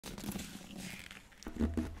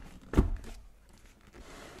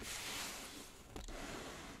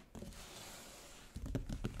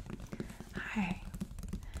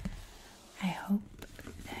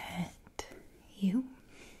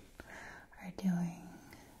doing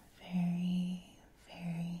very,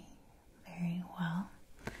 very, very well.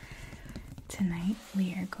 Tonight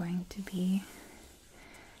we are going to be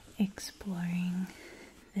exploring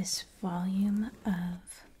this volume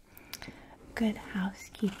of Good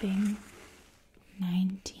Housekeeping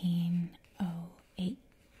 1908.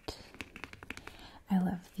 I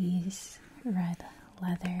love these red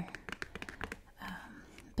leather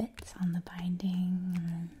bits on the binding, and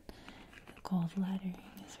then the gold lettering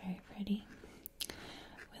is very pretty.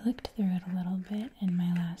 We looked through it a little bit in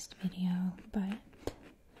my last video, but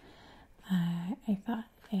I thought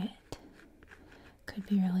it could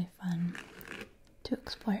be really fun to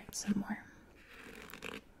explore it some more.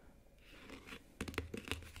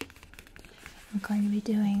 I'm going to be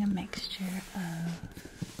doing a mixture of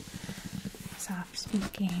soft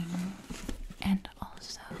speaking and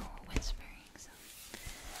also whispering. So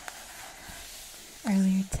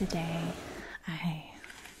earlier today I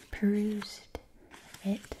perused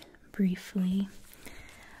it briefly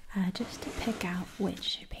just to pick out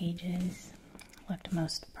which pages looked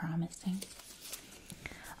most promising.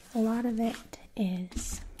 A lot of it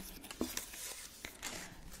is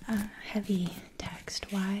heavy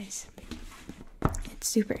text-wise. It's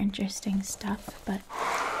super interesting stuff, but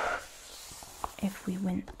if we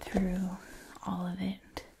went through all of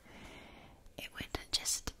it, it would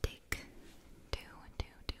just take too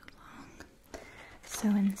long. So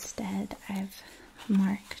instead, I've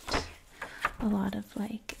marked a lot of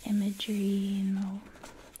like imagery and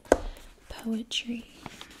poetry,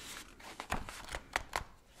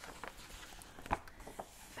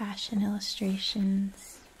 fashion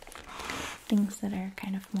illustrations, things that are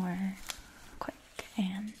kind of more quick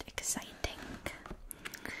and exciting.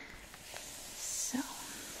 So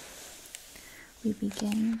we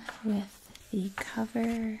begin with the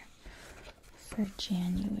cover for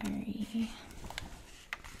January.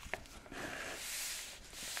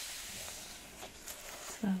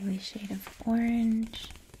 Lovely shade of orange.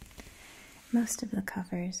 Most of the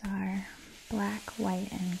covers are black,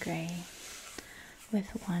 white, and gray with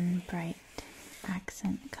one bright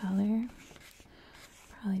accent color.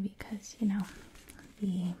 Probably because, you know,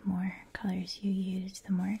 the more colors you use,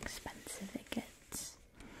 the more expensive it gets.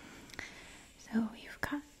 So you've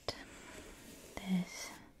got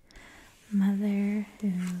this mother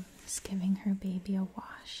who's giving her baby a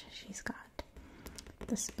wash. She's got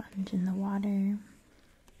the sponge in the water.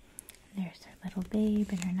 There's her little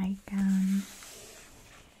babe in her nightgown.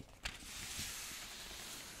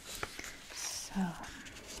 So,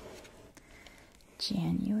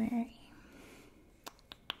 January.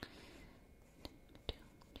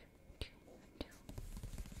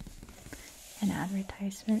 An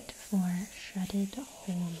advertisement for shredded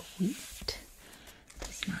whole wheat.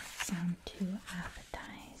 Does not sound too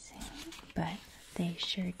appetizing, but they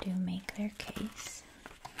sure do make their case.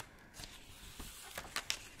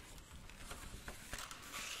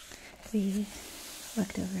 We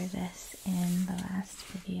looked over this in the last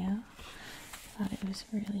video. Thought it was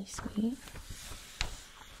really sweet.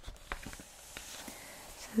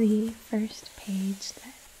 So the first page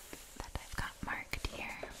that I've got marked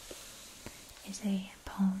here is a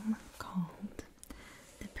poem called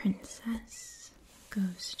The Princess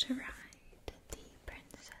Goes to Ride. The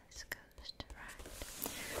Princess Goes to Ride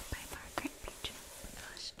by Margaret Beecher,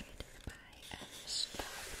 illustrated by Alice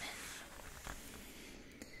Baldwin.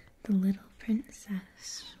 The little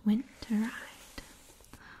princess went to ride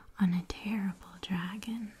on a terrible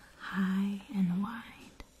dragon, high and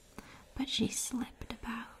wide, but she slipped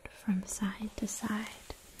about from side to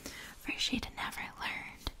side, for she'd never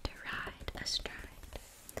learned to ride astride.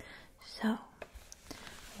 So,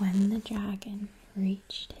 when the dragon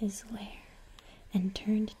reached his lair and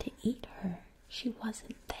turned to eat her, she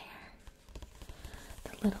wasn't there.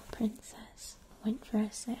 The little princess went for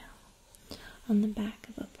a sail on the back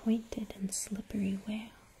of a pointed and slippery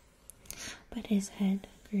whale, but his head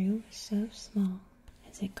grew so small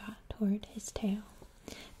as it got toward his tail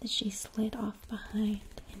that she slid off behind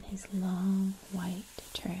in his long white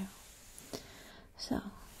trail. So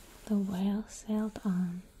the whale sailed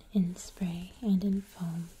on in spray and in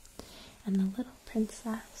foam, and the little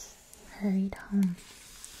princess hurried home.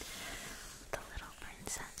 The little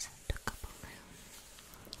princess took a balloon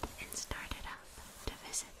and started up to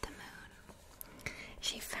visit the moon.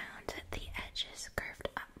 She found that the edges curved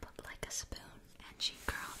up like a spoon, and she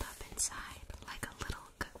curled up inside like a little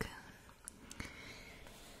cocoon.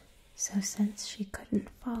 So since she couldn't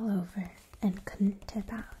fall over and couldn't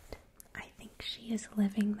tip out, I think she is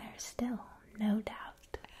living there still, no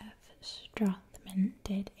doubt. F. Strothman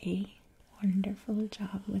did a wonderful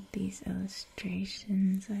job with these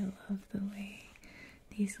illustrations. I love the way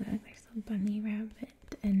the cookies. Look, there's a bunny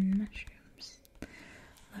rabbit and mushrooms.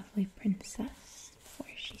 Lovely princess before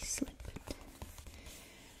she slipped.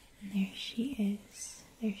 And there she is.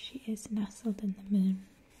 There she is, nestled in the moon.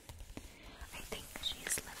 I think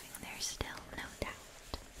she's living there still, no doubt.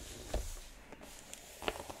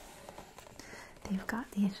 They've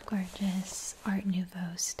got these gorgeous Art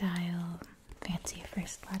Nouveau style fancy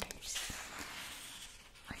first letters.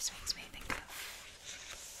 Always makes me think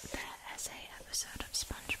of the essay episode of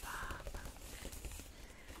SpongeBob.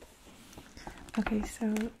 Okay,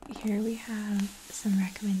 so here we have some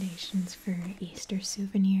recommendations for Easter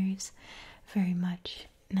souvenirs. Very much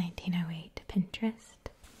 1908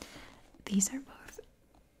 Pinterest. These are both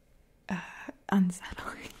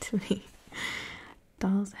unsettling to me.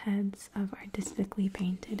 Dolls' heads of artistically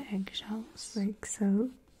painted eggshells, like so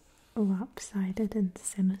lopsided and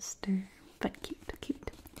sinister, but cute.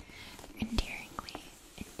 Endearingly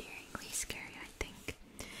scary, I think.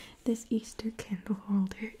 This Easter candle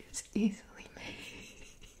holder is easily made.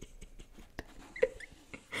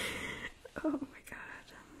 Oh my god.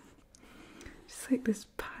 Just like this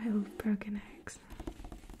pile of broken eggs.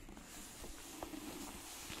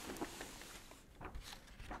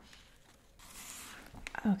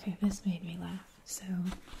 Okay, this made me laugh. So,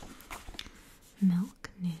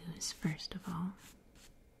 milk news, first of all.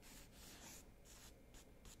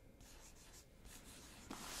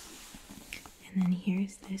 And then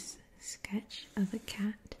here's this sketch of a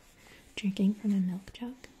cat drinking from a milk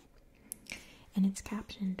jug. And it's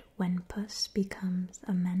captioned, "When Puss becomes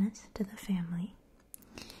a menace to the family."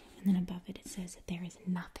 And then above it, it says that there is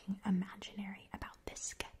nothing imaginary about this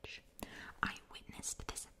sketch. I witnessed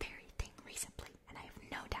this very thing recently, and I have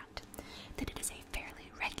no doubt that it is a fairly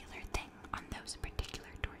regular thing on those particular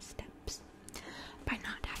doorsteps. By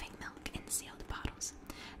not having milk in sealed bottles,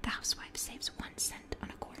 the housewife saves 1 cent on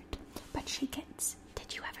a quart, but she gets,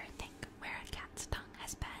 did you ever think where a cat's tongue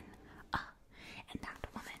has been? And that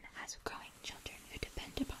woman has growing children who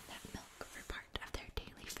depend upon that milk for part of their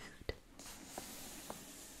daily food.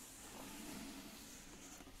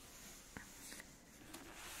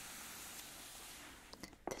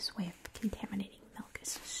 This way of contaminating milk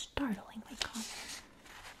is startlingly common.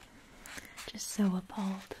 Just so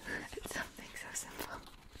appalled at something so simple.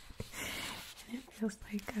 And it feels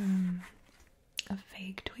like a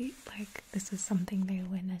vague tweet, like this is something they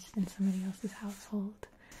witnessed in somebody else's household.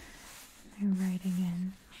 They're writing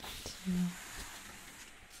in to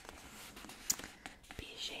be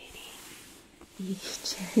shady. The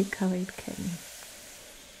cherry-colored kitten.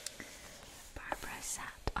 Barbara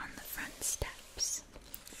sat on the front steps,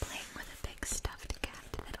 playing with a big stuffed cat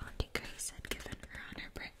that Auntie Grace had given her on her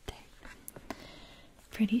birthday.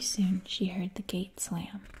 Pretty soon she heard the gate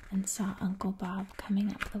slam and saw Uncle Bob coming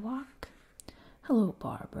up the walk. "Hello,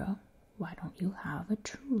 Barbara. Why don't you have a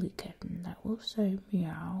truly kitten that will say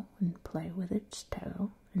meow and play with its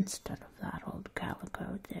tail instead of that old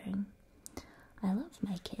calico thing?" "I love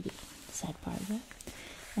my kitty," said Barbara,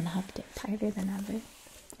 and hugged it tighter than ever.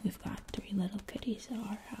 "We've got 3 little kitties at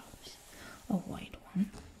our house. A white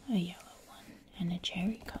one, a yellow one, and a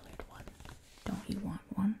cherry-colored one. Don't you want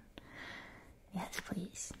one?" "Yes,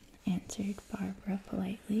 please," answered Barbara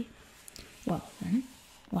politely. "Well then,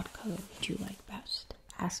 what color would you like best?"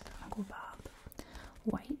 asked Uncle Bob.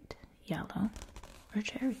 "White, yellow, or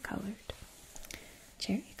cherry-colored?"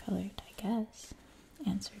 "Cherry-colored, I guess,"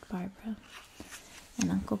 answered Barbara,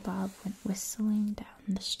 and Uncle Bob went whistling down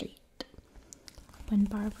the street. When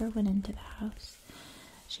Barbara went into the house,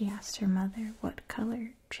 she asked her mother what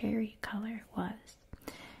color cherry-color was,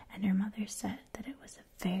 and her mother said that it was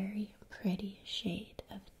a very pretty shade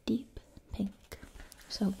of deep pink.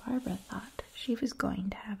 So Barbara thought she was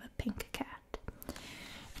going to have a pink cat.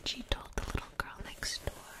 And she told the little girl next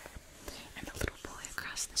door and the little boy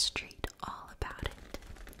across the street all about it,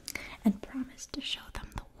 and promised to show them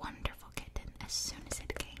the wonderful kitten as soon as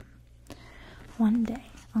it came. One day,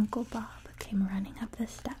 Uncle Bob came running up the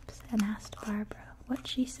steps and asked Barbara what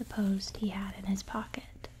she supposed he had in his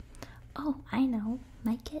pocket. "Oh, I know,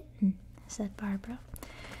 my kitten," said Barbara.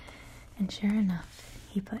 And sure enough,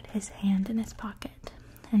 he put his hand in his pocket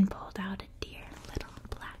and pulled out a dear little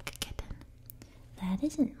black kitten. "That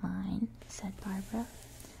isn't mine," said Barbara.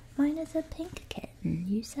 "Mine is a pink kitten.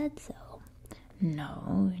 You said so."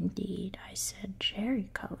 "No, indeed, I said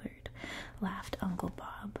cherry-colored," laughed Uncle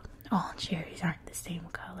Bob. "All cherries aren't the same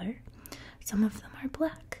color. Some of them are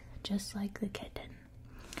black, just like the kitten."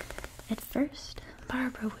 At first,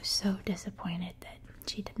 Barbara was so disappointed that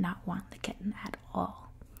she did not want the kitten at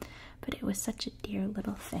all. But it was such a dear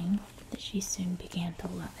little thing that she soon began to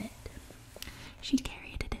love it. She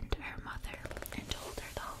carried it into her mother and told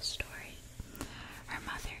her the whole story. Her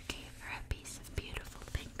mother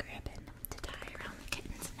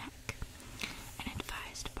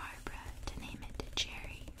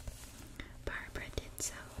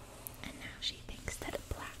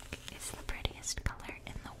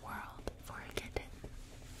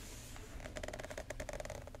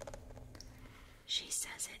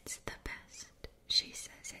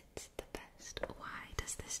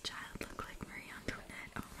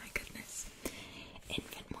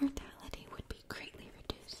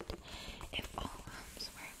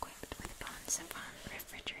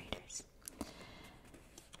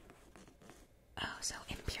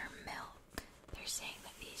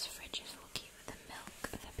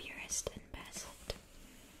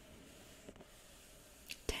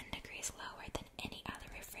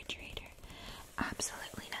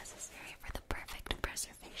absolutely necessary for the perfect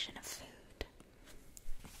preservation of food.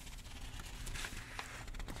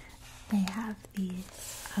 They have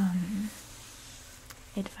these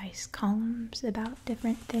advice columns about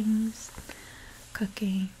different things: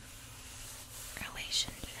 cooking,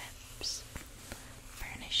 relationships,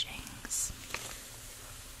 furnishings.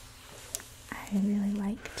 I really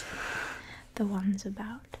liked the ones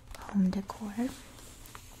about home decor.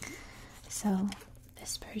 So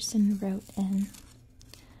this person wrote in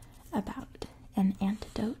about an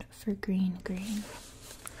antidote for green.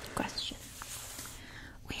 Question: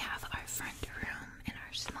 we have our front room in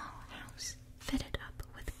our small house fitted up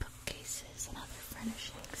with bookcases and other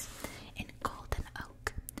furnishings in golden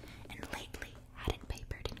oak, and lately had it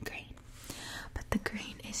papered in green. But the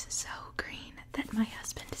green is so green that my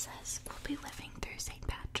husband says we'll be living through St.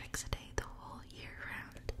 Patrick's Day the whole year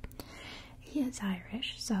round. He is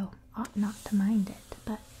Irish, so ought not to mind it,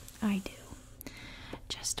 but I do.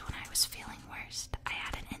 Just when I was feeling worst, I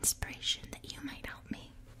had an inspiration that you might help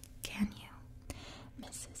me. Can you?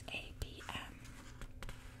 Mrs. ABM.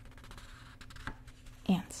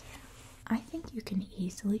 Answer: I think you can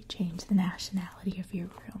easily change the nationality of your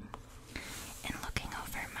room. In looking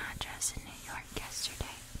over my dress in New York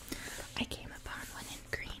yesterday, I came upon one in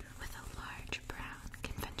green with a large brown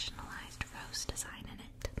conventionalized rose design in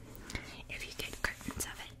it. If you get curtains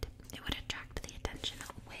of it, it would attract the attention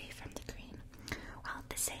away from the green, while at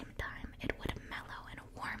the same time it would mellow and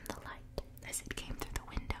warm the light as it came through the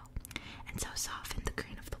window, and so soften the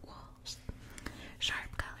green of the walls.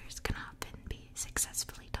 Sharp colors can often be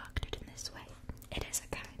successfully doctored in this way. It is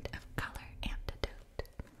a kind of color antidote.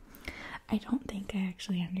 I don't think I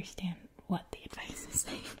actually understand what the advice is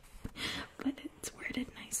saying, but it's worded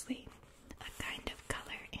nicely. A kind of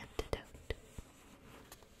color antidote.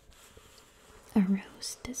 A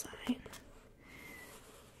rose design.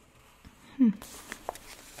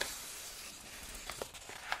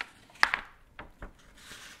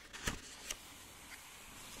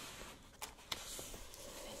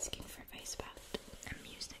 Asking for advice about a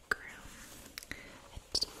music room, a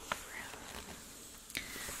tea room,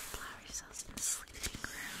 flower cells in the sleeping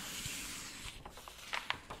room.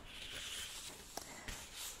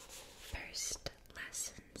 First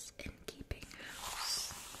lessons in keeping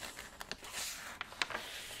house.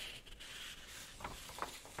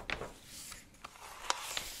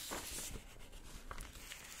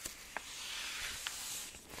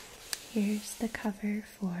 Here's the cover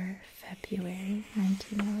for February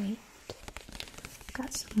 1908.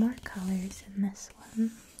 Got some more colors in this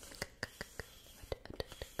one.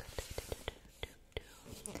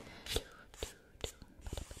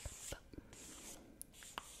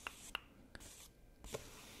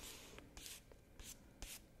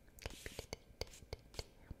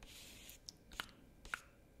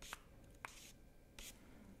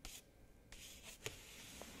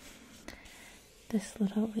 This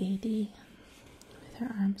little lady with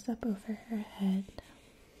her arms up over her head,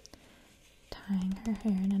 tying her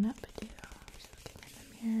hair in an updo. She's looking in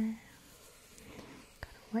the mirror.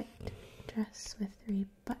 Got a white dress with 3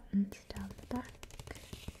 buttons down the back.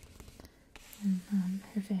 And on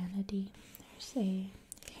her vanity, there's a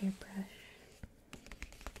hairbrush,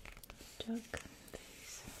 jug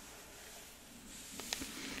face.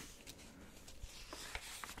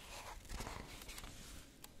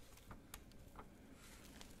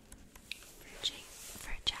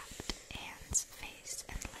 For chapped hands, face,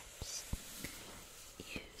 and lips,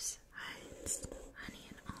 use Heinz Honey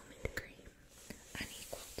and Almond Cream,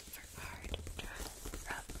 unequaled for hard, dry,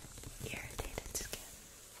 rough, irritated skin.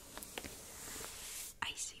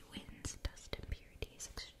 Icy winds, dust, impurities,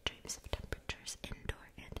 extremes of temperatures indoor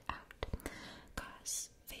and out cause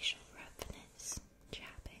facial roughness,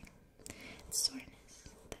 chapping, and soreness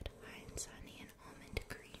that Heinz Honey and Almond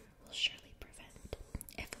Cream will surely prevent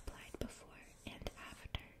if applied before and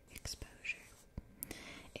after exposure.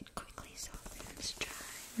 It quickly softens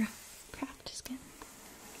dry, rough, cracked skin.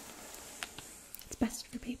 It's best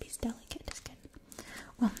for baby's delicate skin.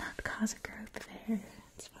 Will not cause a growth of hair.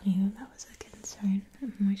 It's funny that was a concern.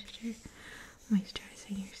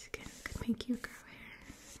 Moisturizing your skin could make you grow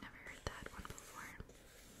hair. Never heard that one before.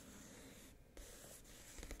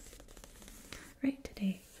 Write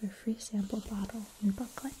today for a free sample bottle and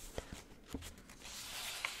booklet.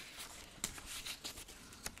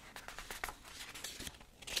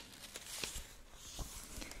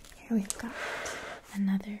 Here we've got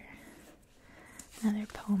another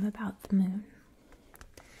poem about the moon.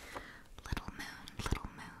 Little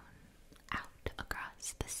moon, out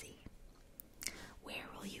across the sea. Where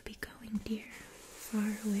will you be going, dear?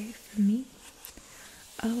 Far away from me?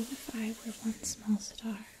 Oh, if I were one small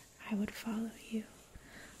star, I would follow you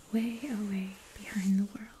way away behind the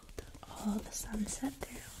world, all the sunset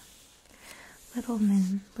through. Little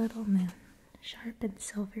moon, sharp and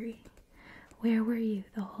silvery, where were you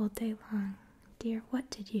the whole day long? Dear, what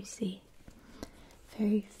did you see?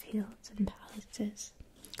 Fairy fields and palaces,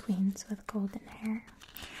 queens with golden hair,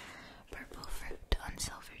 purple fruit on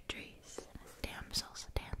silver trees, damsels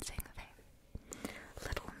dancing there.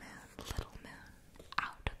 Little moon,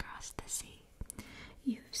 out across the sea.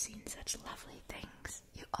 You've seen such lovely things,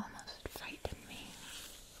 you almost frighten me.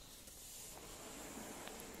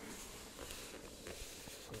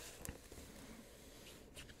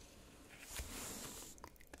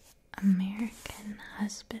 American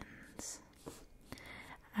Husbands.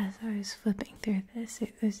 As I was flipping through this,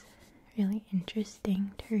 it was really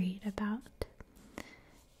interesting to read about,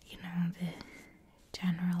 the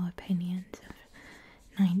general opinions of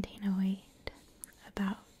 1908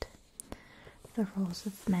 about the roles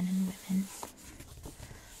of men and women.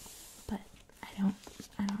 But I don't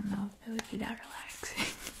know if it would be that relaxing.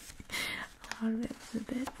 A lot of it was a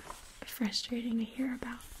bit frustrating to hear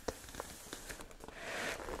about.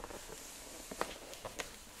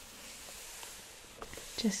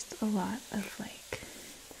 Just a lot of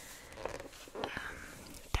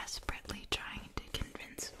desperately trying to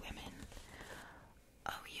convince women,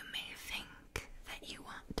 oh, you may think that you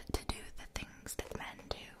want to do the things that men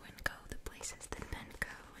do and go the places that men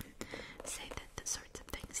go and say that the sorts of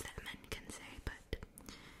things that men can say, but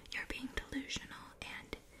you're being delusional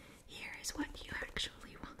and here is what you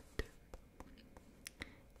actually want.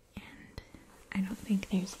 And I don't think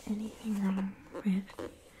there's anything wrong with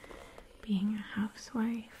being a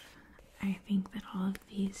housewife. I think that all of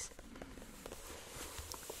this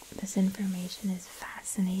information is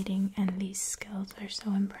fascinating and these skills are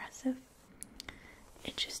so impressive.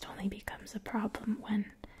 It just only becomes a problem when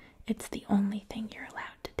it's the only thing you're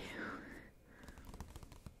allowed to do.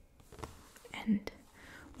 And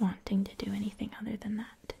wanting to do anything other than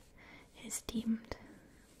that is deemed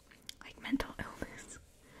like mental illness.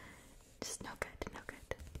 Just no good.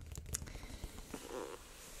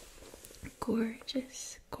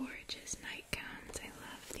 Gorgeous nightgowns. I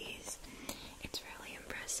love these. It's really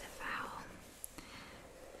impressive how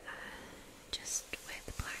just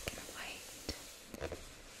with black and white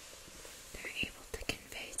they're able to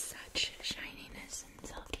convey such shininess and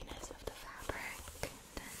silkiness of the fabric. And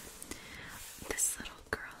then this little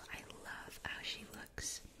girl, I love how she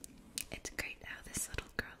looks. It's great how this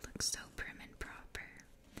little girl looks so prim and proper,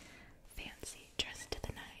 fancy, dressed to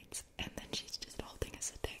the nines, and then she's just holding a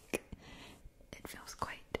stick. It feels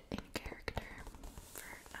quite in character for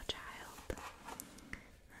a child.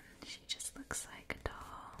 And she just looks like a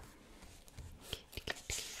doll.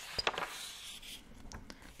 Cute.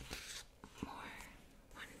 More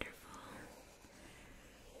wonderful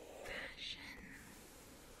fashion.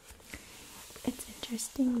 It's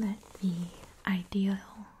interesting that the ideal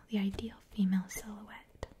female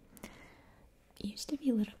silhouette used to be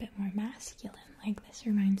a little bit more masculine. Like, this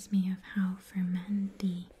reminds me of how for men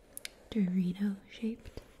the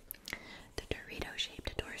Dorito-shaped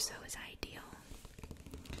torso is ideal.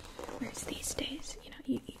 Whereas these days,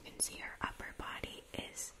 you can see her upper body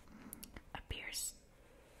appears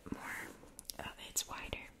more, it's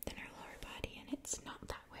wider than her lower body, and it's not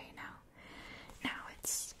that way now. Now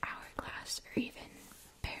it's hourglass or even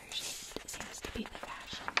pear-shaped seems to be the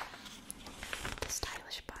fashion. The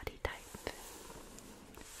stylish body type.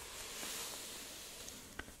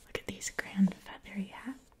 Look at these grand feathery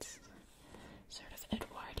hats. Sort of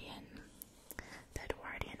Edwardian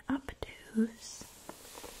updos.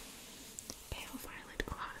 Pale violet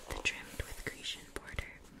cloth trimmed with Grecian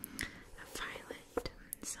border. A violet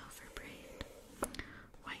and silver braid.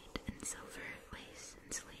 White and silver lace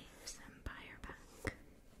and sleeves and by her back.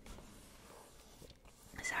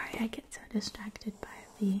 Sorry, I get so distracted by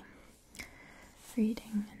the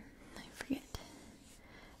reading and I forget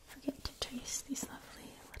to trace these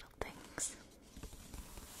lovely little things.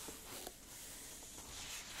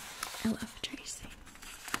 I love tracing.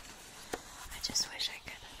 I just wish I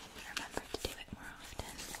could remember to do it more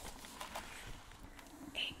often.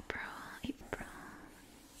 April.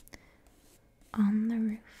 On the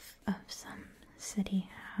roof of some city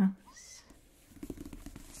house.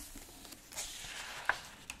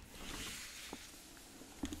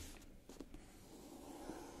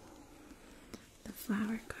 The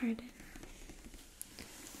flower garden.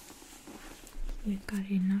 We've got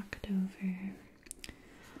a knocked over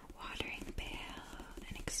watering pail,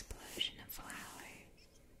 an explosion of flowers,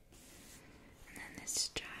 and then this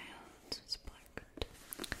child was plucked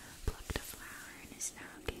a flower and is now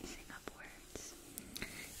gazing upwards,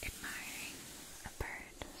 admiring a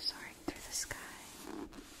bird soaring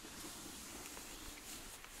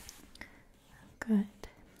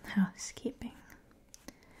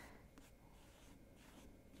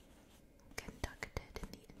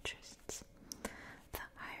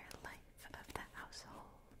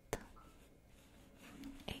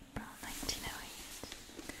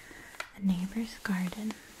neighbor's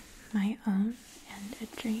garden, my own and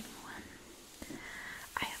a dream one.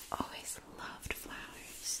 I have always loved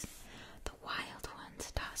flowers, the wild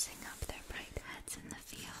ones tossing up their bright heads in the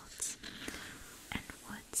fields, and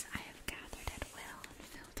woods I have gathered at will and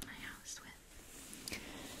filled my house with.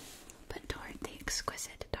 But toward the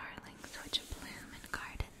exquisite darlings which bloom in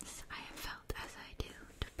gardens, I have felt as I do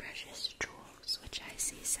to precious jewels which I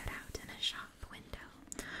see set out in a shop window,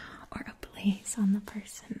 or ablaze on the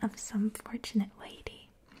person of some fortunate lady.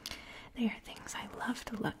 They are things I love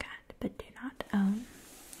to look at, but do not own.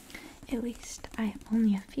 At least, I have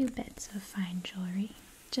only a few bits of fine jewelry,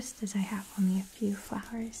 just as I have only a few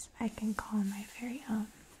flowers I can call my very own.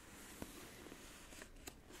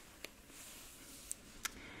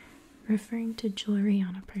 Referring to jewelry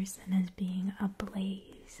on a person as being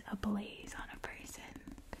ablaze on a person.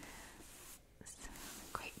 It's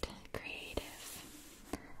quite creative,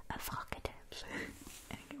 evocative,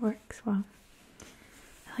 and it works well.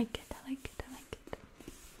 I like it.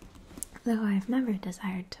 Though I have never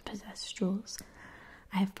desired to possess jewels,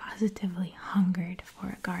 I have positively hungered for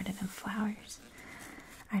a garden of flowers.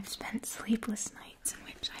 I've spent sleepless nights in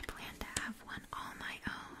which I planned to have one all my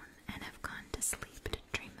own, and have gone to sleep to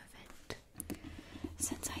dream of it.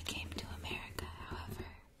 Since I came to America, however,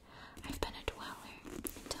 I've been a dweller,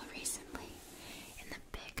 until recently, in the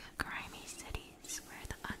big, grimy cities where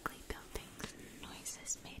the ugly buildings and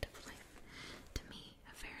noises made of life, to me,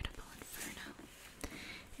 a veritable inferno.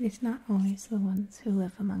 It is not always the ones who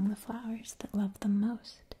live among the flowers that love them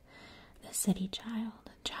most. The city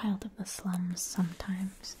child of the slums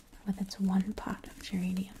sometimes, with its one pot of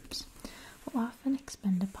geraniums, will often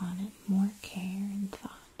expend upon it more care and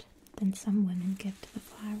thought than some women give to the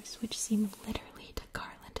flowers which seem literally to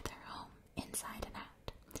garland their home inside and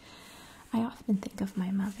out. I often think of my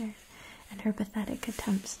mother and her pathetic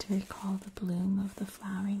attempts to recall the bloom of the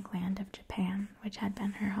flowering land of Japan, which had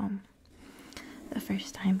been her home. The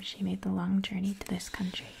first time she made the long journey to this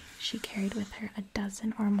country, she carried with her a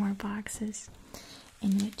dozen or more boxes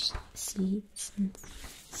in which seeds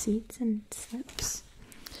and slips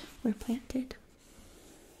were planted.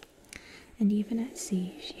 And even at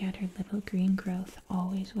sea, she had her little green growth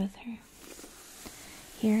always with her.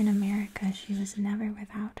 Here in America, she was never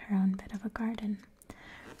without her own bit of a garden,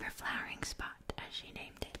 her flowering spot, as she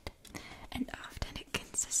named it, and often it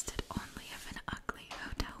consisted only of an ugly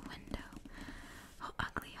hotel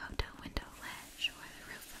ledge or the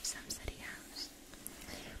roof of some city house.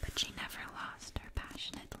 But she never lost her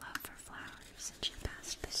passionate love for flowers, and she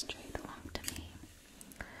passed this trait along to me.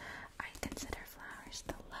 I consider flowers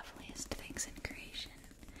the loveliest things in creation,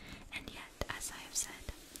 and yet, as I have said,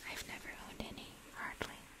 I've never owned any,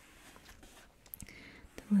 hardly.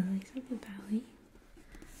 The lilies of the valley,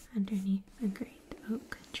 underneath a great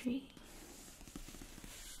oak tree.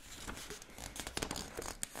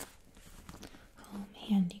 Home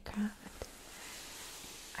handicraft.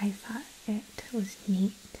 I thought it was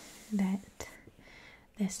neat that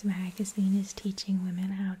this magazine is teaching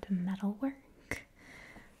women how to metalwork.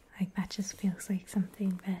 Like, that just feels like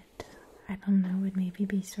something that, I don't know, would maybe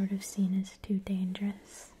be sort of seen as too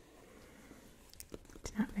dangerous.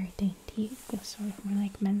 It's not very dainty. It feels sort of more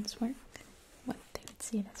like men's work. What they would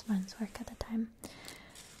see it as men's work at the time.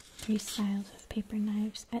 3 styles of paper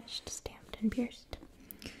knives, etched, stamped, and pierced.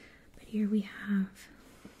 But here we have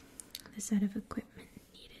the set of equipment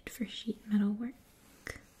needed for sheet metal work.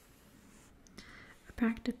 A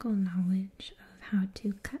practical knowledge of how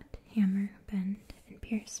to cut, hammer, bend, and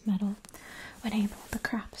pierce metal would enable the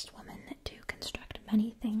craftswoman to construct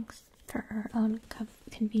many things for her own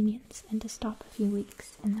convenience and to stop a few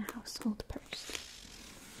leaks in the household purse.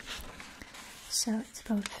 So it's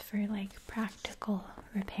both for like practical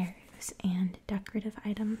repairs and decorative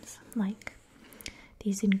items like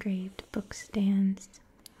these engraved book stands,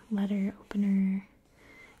 letter opener,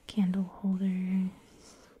 candle holders.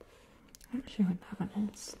 I'm not sure what that one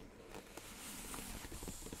is.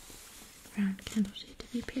 Round candle shade to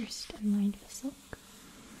be pierced and lined with silk.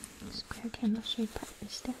 Square candle shade partly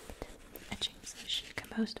stamped. Etchings of sheet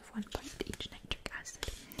composed of 1 part each nitric acid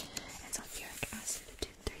and sulfuric acid to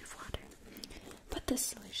 3 of water. Put this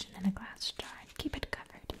solution in a glass jar and keep it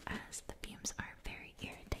covered, as the fumes are very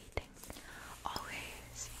irritating.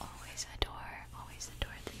 Always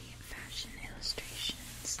adore the fashion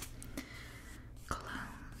illustrations.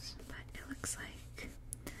 Clothes, but it looks like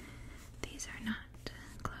these are not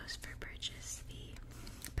clothes for purchase.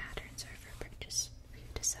 The patterns are for purchase for you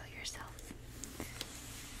to sew yourself.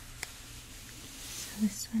 So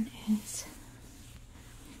this one is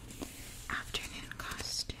afternoon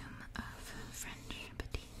costume of French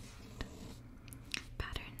petite.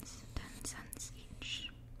 Patterns 10 cents each.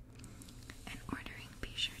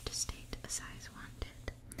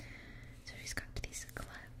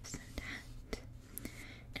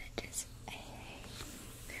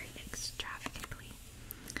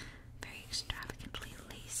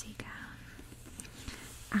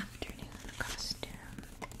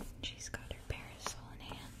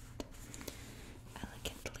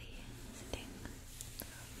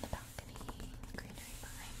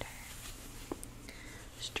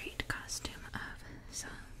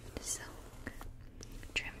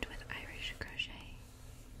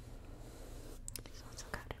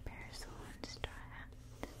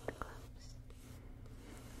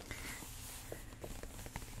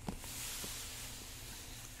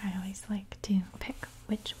 always like to pick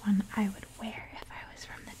which one I would wear if I was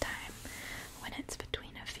from the time when it's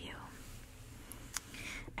between a few.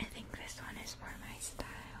 I think this one is more my style.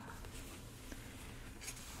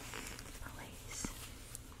 Lace.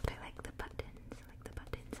 I like the buttons. I like the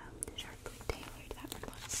buttons out sharply tailored. That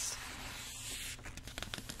one was.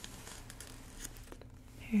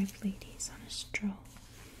 Pair of ladies on a stroll.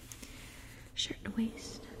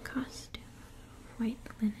 Shirtwaist costume. White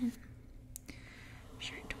linen.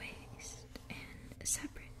 Shirtwaist and a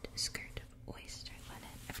separate skirt of oyster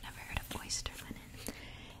linen. I've never heard of oyster linen.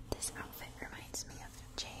 This outfit reminds me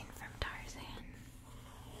of Jane from Tarzan.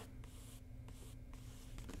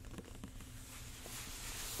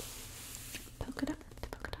 Polka dot,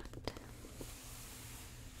 polka dot.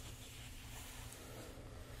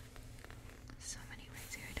 So many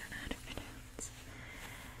words here I don't know how to pronounce.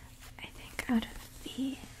 I think out of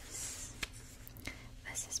these,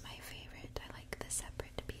 this is my favorite. I like the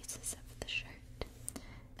separate pieces of the shirt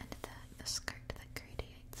and the skirt that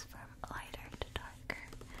gradiates from lighter to darker,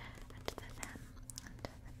 and the hem and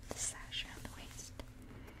the sash around the waist.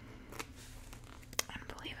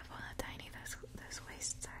 Unbelievable how tiny those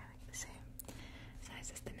waists are, like the same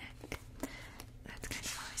size as the neck. That's kind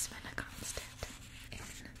of always been a constant in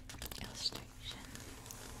illustration.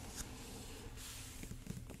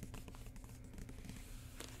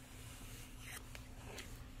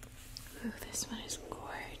 Ooh, this one is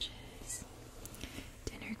gorgeous.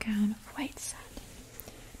 Dinner gown of white satin,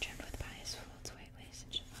 trimmed with bias folds, white lace,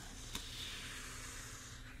 and chiffon.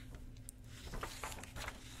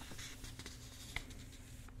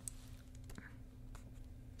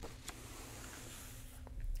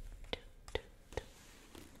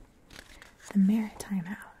 The Maritime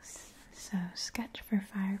House. So, sketch for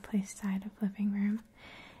fireplace side of living room.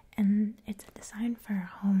 And it's a design for a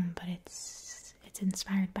home, but it's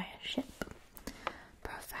inspired by a ship.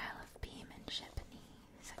 Profile of beam and shipney.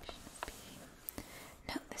 Section of beam.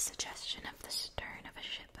 Note the suggestion of the stern of a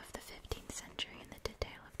ship of the 15th century in the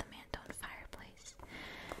detail of the mantle and fireplace.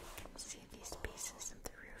 You can see these pieces of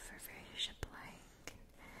the roof are very ship-like.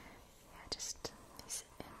 Yeah, just these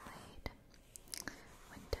inlaid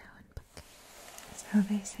window and book. So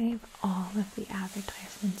they save all of the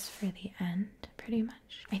advertisements for the end, pretty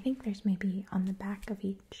much. I think there's maybe on the back of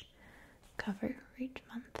each cover for each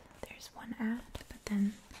month there's one ad, but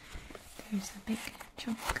then there's a big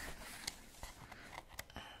chunk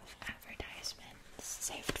of advertisements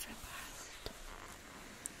saved for last.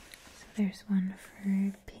 So there's one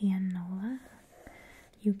for pianola.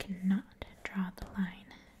 You cannot draw the line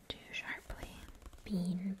too sharply.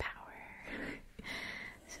 Bean power.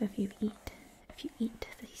 So if you eat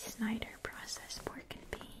the Snyder processed pork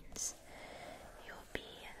and beans, you'll be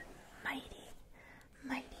a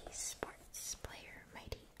mighty sports player,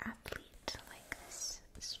 mighty athlete like this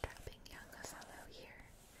strapping young fellow here.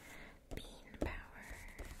 Bean power.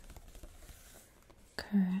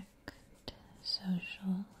 Correct.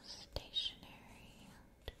 Social stationery.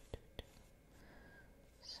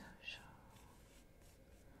 Social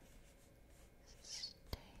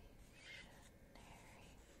stationery.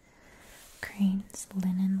 Crane's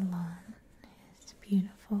linen lawn is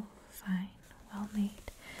beautiful, fine, well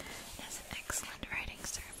made. It has an excellent writing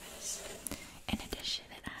surface. In addition,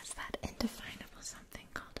 it has that indefinable something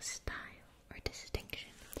called a style or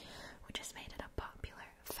distinction, which has made it a popular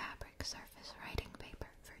fabric surface writing paper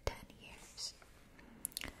for 10 years.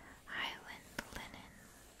 Highland linen.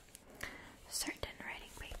 Certain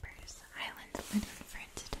writing papers, Highland linen for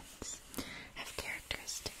instance, have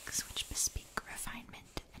characteristics which bespeak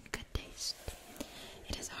refinement and good taste.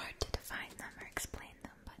 It is hard to define them or explain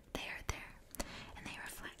them, but they are there, and they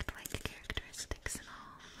reflect like characteristics in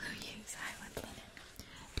all who use Highland linen.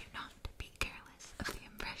 Do not be careless of the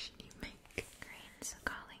impression you make. Green's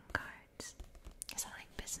calling cards. Is that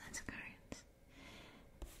like business cards?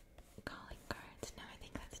 Calling cards? No, I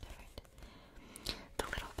think that's different. The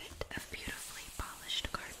little bit of beautifully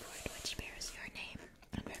polished cardboard which bears your name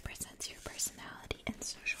and represents your personality and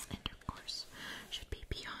social intercourse should be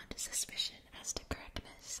beyond suspicion as to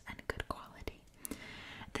correctness and good quality.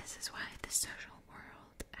 This is why the social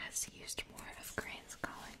world has used more of Crane's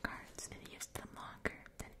calling cards and used them longer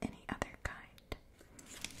than any other kind.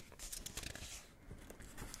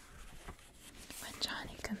 When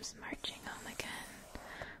Johnny comes marching home again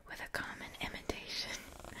with a common imitation,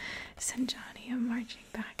 send Johnny a marching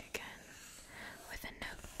back again with a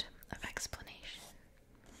note of explanation.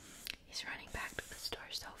 He's running back to the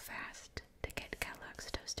store so fast to get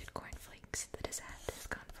Kellogg's toasted cornflakes that his hat has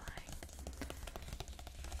gone flying.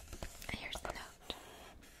 And here's the note.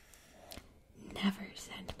 Never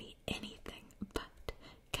send me anything but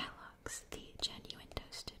Kellogg's, the genuine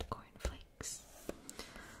toasted cornflakes.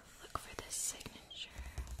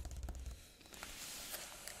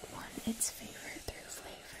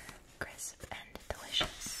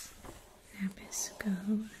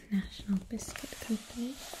 Nabisco, National Biscuit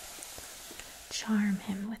Company. Charm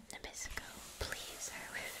him with Nabisco, please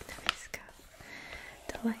her with Nabisco.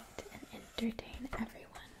 Delight and entertain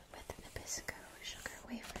everyone with Nabisco sugar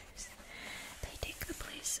wafers. They take the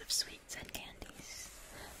place of sweets and candies.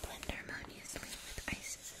 Blend harmoniously with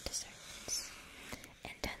ices and desserts.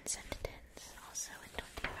 In 10-cent tins, also in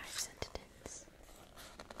 25-cent tins.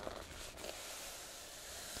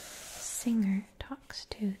 Singer talks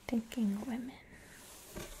to thinking women.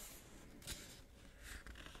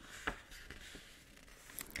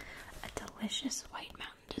 A delicious White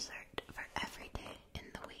Mountain dessert for every day in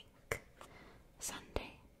the week.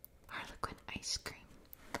 Sunday, Harlequin ice cream.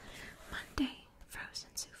 Monday, frozen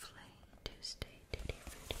souffle. Tuesday, tutti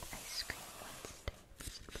frutti ice cream. Wednesday,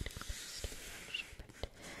 frozen pudding. Thursday, sherbet.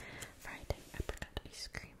 Friday, apricot ice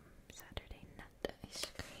cream. Saturday, nut ice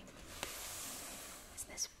cream. Is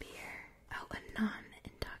this beer? Oh, a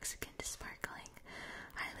non-intoxicant sparkling,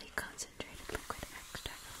 highly concentrated liquid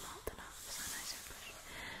extract of malt and hops on Anheuser-Busch.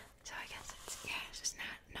 So I guess it's just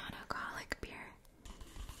not non-alcoholic beer.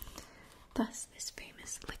 Thus, this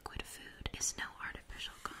famous liquid food is no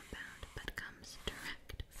artificial compound, but comes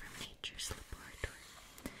direct from nature's laboratory.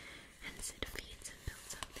 Hence, it feeds and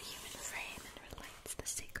builds up the human frame and relights the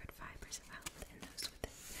sacred fibers of health in those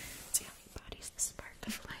within. Its young bodies, the spark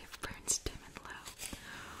of life burns dim and low.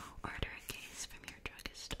 Order a case from your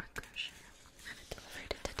druggist or grocer. Have it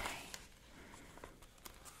delivered today.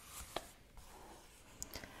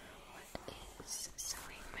 What is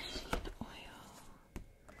sewing machine oil?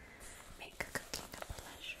 Make cooking a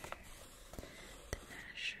pleasure. The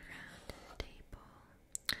Nash round table.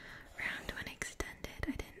 Round when extended.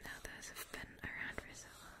 I didn't know those have been around for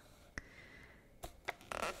so long.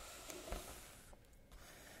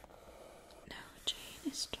 No,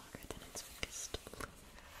 Jane is stronger than its weakest link.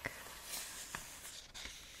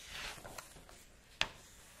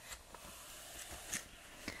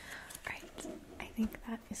 Alright, I think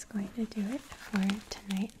that is going to do it for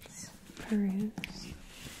tonight's peruse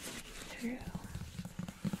through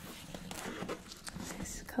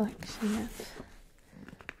this collection of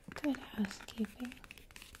Good Housekeeping.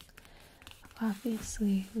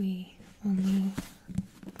 Obviously, we only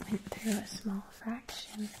went through a small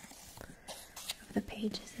fraction of the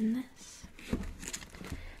pages in this,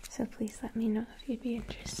 so please let me know if you'd be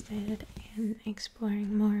interested in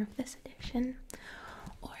exploring more of this edition,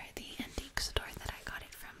 or the antique store that I got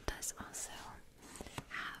it from does also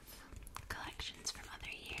have collections from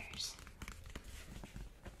other years,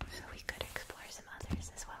 so we could explore some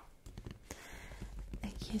others as well.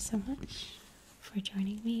 Thank you so much for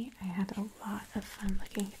joining me. I had a lot of fun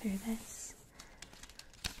looking through this,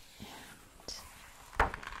 and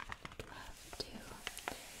love to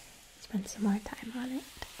spend some more time on it.